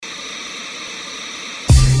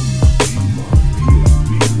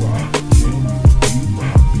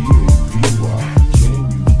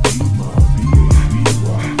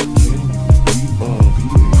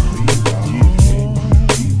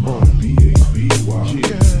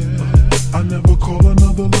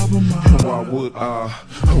would I,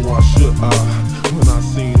 or why should I, when I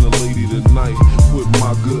seen a lady tonight with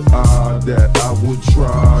my good eye, that I would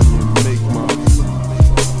try and make my.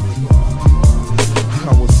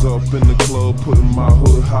 I was up in the club putting my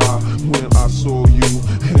hood high when I saw you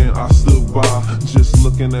and I stood by, just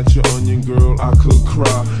looking at your onion, girl. I could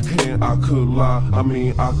cry and I could lie, I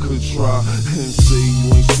mean I could try and say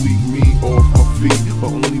you ain't sweep me off my feet,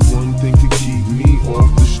 but only one thing could keep me off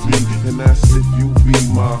the street, and that's if you be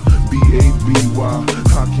my B-A-B-Y.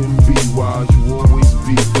 I can be why you always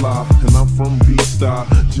be fly, and I'm from B-Star,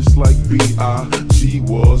 just like B-I-G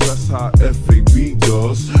was. That's how F-A-B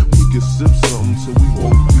does. We can sip something till we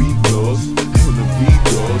both be does, and the V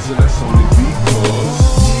does, and that's only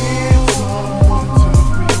because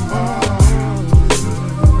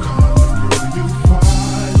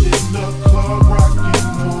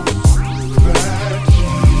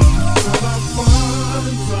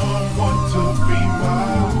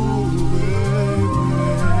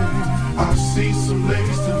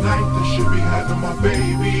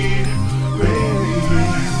baby.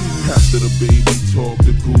 After the baby talk,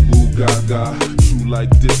 the goo-goo gaga, you like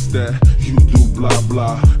this, that, you do blah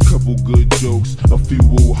blah. Couple good jokes, a few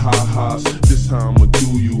woo ha-has. This how I'ma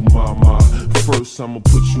do you, mama. First I'ma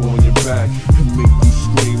put you on your back and make you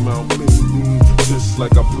scream out, baby, just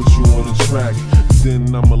like I put you on the track.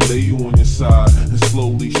 Then I'ma lay you on your side and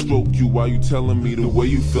slowly stroke you while you telling me the way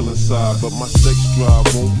you feel inside. But my sex drive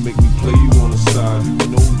won't make me play you on the side.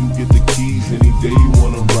 You know you get the keys any day you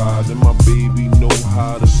wanna ride, and my baby know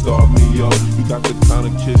how to start me up. You got the kind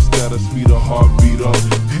of kiss that'll speed a heartbeat up,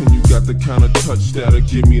 and you got the kind of touch that'll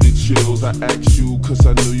give me the chills. I asked you cause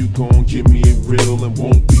I know you gon' give me it real and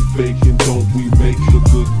won't be fake, and don't we make a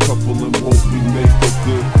good couple, and won't we make a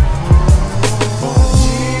good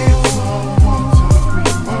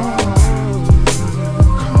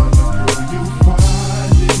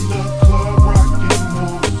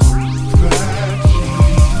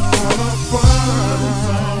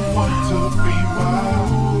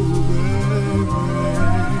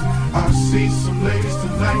see some ladies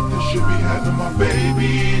tonight that should be having my baby.